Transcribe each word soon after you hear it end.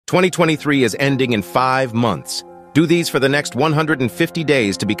2023 is ending in 5 months. Do these for the next 150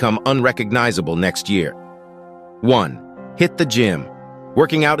 days to become unrecognizable next year. 1. Hit the gym.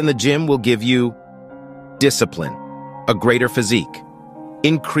 Working out in the gym will give you discipline, a greater physique,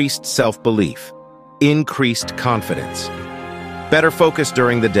 increased self-belief, increased confidence, better focus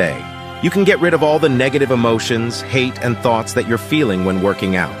during the day. You can get rid of all the negative emotions, hate, and thoughts that you're feeling when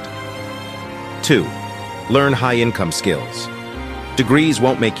working out. 2. Learn high-income skills. Degrees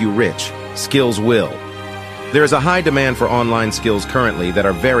won't make you rich, skills will. There is a high demand for online skills currently that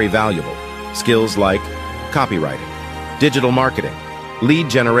are very valuable. Skills like copywriting, digital marketing, lead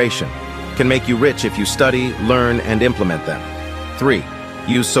generation can make you rich if you study, learn, and implement them. 3.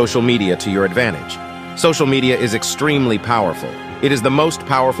 Use social media to your advantage. Social media is extremely powerful. It is the most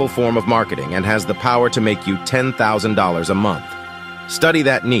powerful form of marketing and has the power to make you $10,000 a month. Study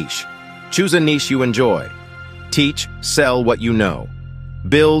that niche. Choose a niche you enjoy. Teach, sell what you know.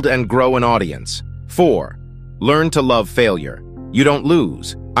 Build and grow an audience. 4. Learn to love failure. You don't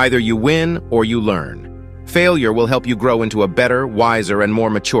lose. Either you win or you learn. Failure will help you grow into a better, wiser, and more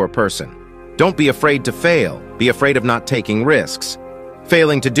mature person. Don't be afraid to fail. Be afraid of not taking risks.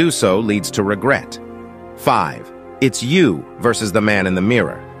 Failing to do so leads to regret. 5. It's you versus the man in the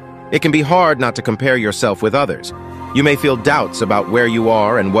mirror. It can be hard not to compare yourself with others. You may feel doubts about where you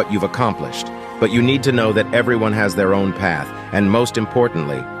are and what you've accomplished, but you need to know that everyone has their own path, and most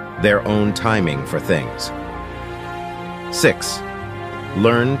importantly, their own timing for things. 6.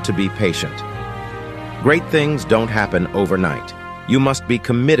 Learn to be patient. Great things don't happen overnight. You must be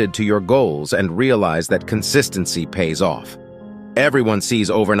committed to your goals and realize that consistency pays off. Everyone sees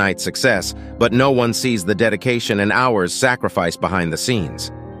overnight success, but no one sees the dedication and hours sacrificed behind the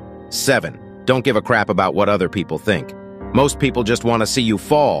scenes. 7. Don't give a crap about what other people think. Most people just want to see you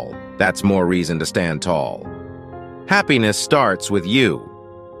fall. That's more reason to stand tall. Happiness starts with you.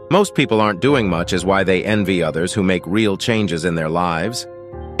 Most people aren't doing much is why they envy others who make real changes in their lives.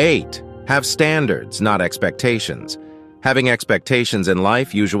 8. Have standards, not expectations. Having expectations in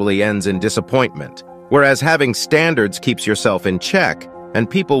life usually ends in disappointment, whereas having standards keeps yourself in check, and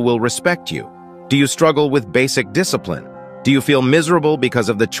people will respect you. Do you struggle with basic discipline? Do you feel miserable because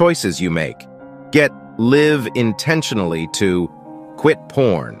of the choices you make? Live intentionally to quit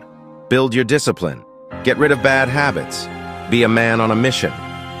porn, build your discipline, get rid of bad habits, be a man on a mission,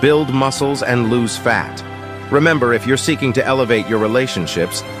 build muscles and lose fat. Remember, if you're seeking to elevate your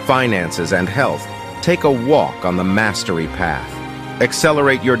relationships, finances, and health, take a walk on the mastery path.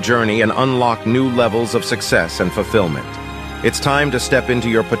 Accelerate your journey and unlock new levels of success and fulfillment. It's time to step into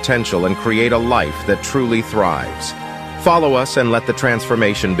your potential and create a life that truly thrives. Follow us and let the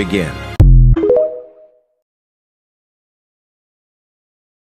transformation begin.